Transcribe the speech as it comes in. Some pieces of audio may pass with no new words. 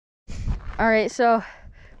All right, so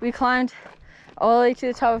we climbed all the way to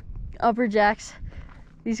the top of Upper Jacks.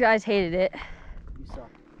 These guys hated it. You suck.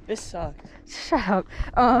 This sucked. Shut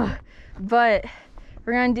up. But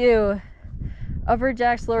we're gonna do Upper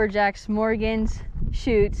Jacks, Lower Jacks, Morgans,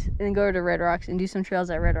 Chutes, and then go to Red Rocks and do some trails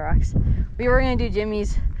at Red Rocks. We were gonna do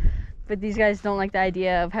Jimmy's, but these guys don't like the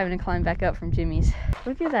idea of having to climb back up from Jimmy's.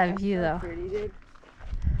 Look at that view, though. Pretty, dude.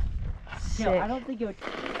 Sick. No, I don't think it would.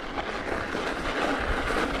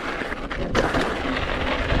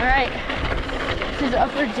 All right, this is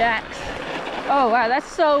Upper Jacks. Oh wow,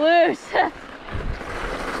 that's so loose.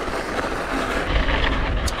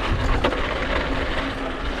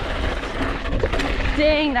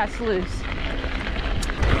 Dang, that's loose.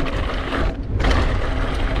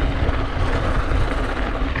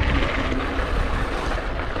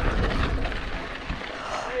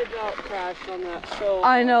 I about crashed on that so.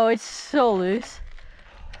 I know, it's so loose.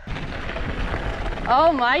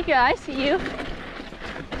 Oh Micah, I see you.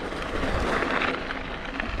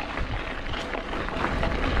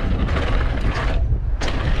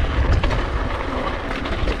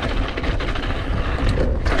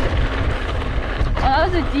 That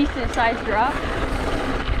was a decent sized drop.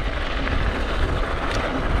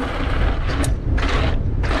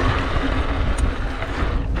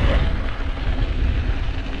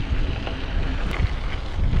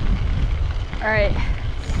 All right,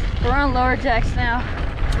 we're on Lower Jacks now.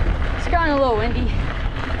 It's gotten a little windy.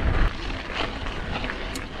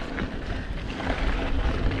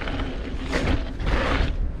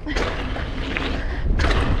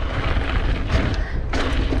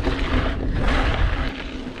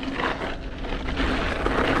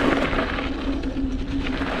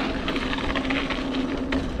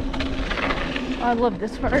 I love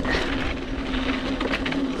this part.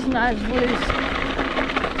 It's not as loose.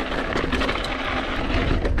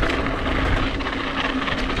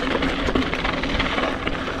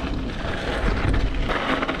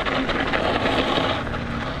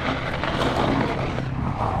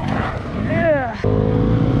 Yeah.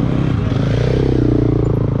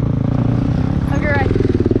 Okay, right.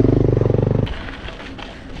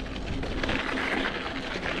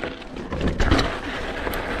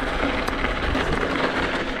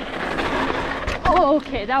 Oh,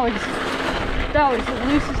 okay, that was the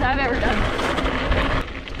loosest I've ever done.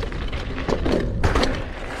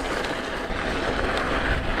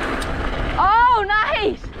 Oh,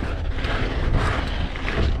 nice!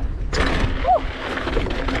 Woo.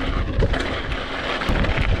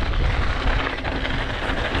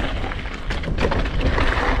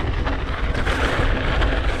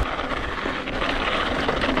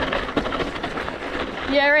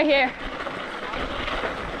 Yeah, right here.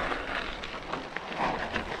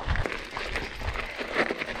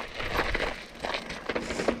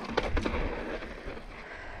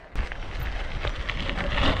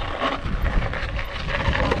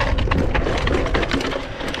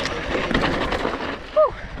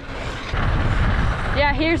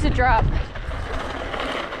 Yeah, here's the drop.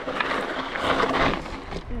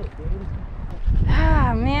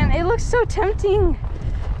 Ah, man, it looks so tempting.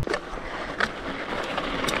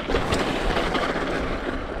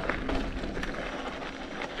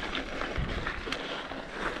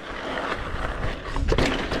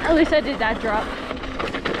 At least I did that drop.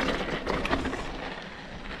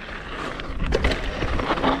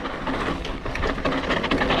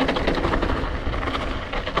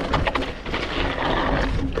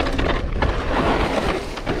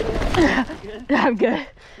 I'm good.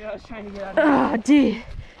 Yeah, I was trying to get out of Oh, dude.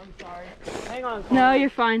 I'm sorry. Hang on. No, you're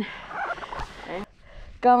fine. Okay.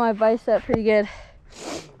 Got my bicep pretty good.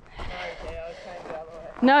 Sorry, Kay, I was trying to get out of the way.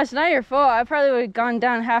 No, it's not your fault. I probably would have gone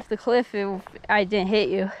down half the cliff if I didn't hit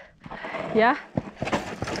you. Yeah?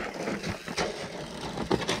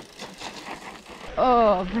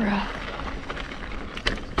 Oh, bro.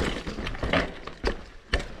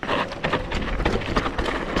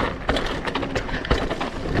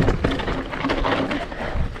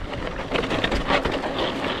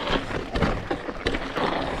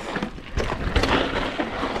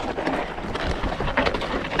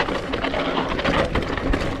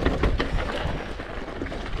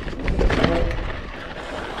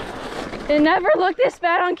 It never looked this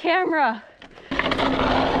bad on camera.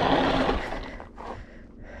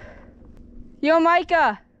 Yo,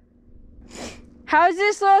 Micah. How's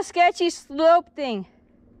this little sketchy slope thing?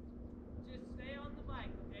 Just stay on the bike,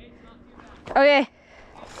 okay? It's not too bad. Okay.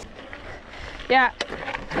 Yeah.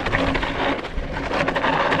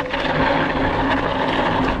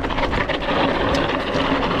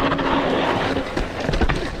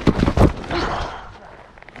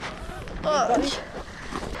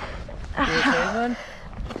 You okay, man?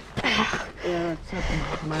 gonna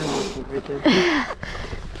set my right there.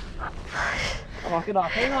 Walk it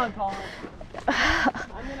off. Hang on, Colin. I'm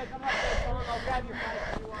gonna come up there, Colin. I'll grab your bike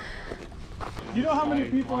if you want. You know how many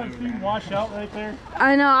people I've seen wash out right there?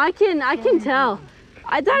 I know, I can tell.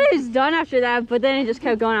 I thought it was done after that, but then it just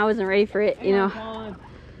kept going. I wasn't ready for it, you know. Colin.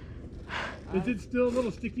 Is it still a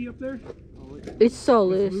little sticky up there? It's so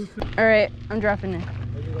loose. All right, I'm dropping it.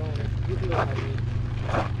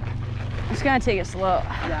 It's gonna take it slow.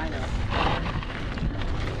 Yeah, I know.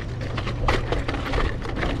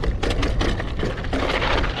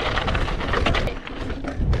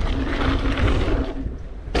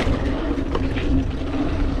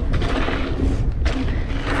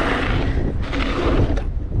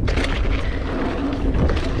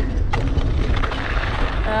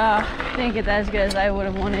 Didn't get that as good as I would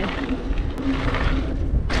have wanted.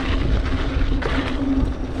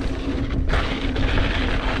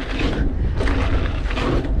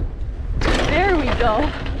 There we go.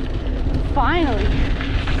 Finally.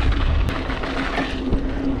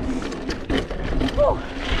 Whew.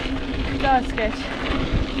 That was sketch.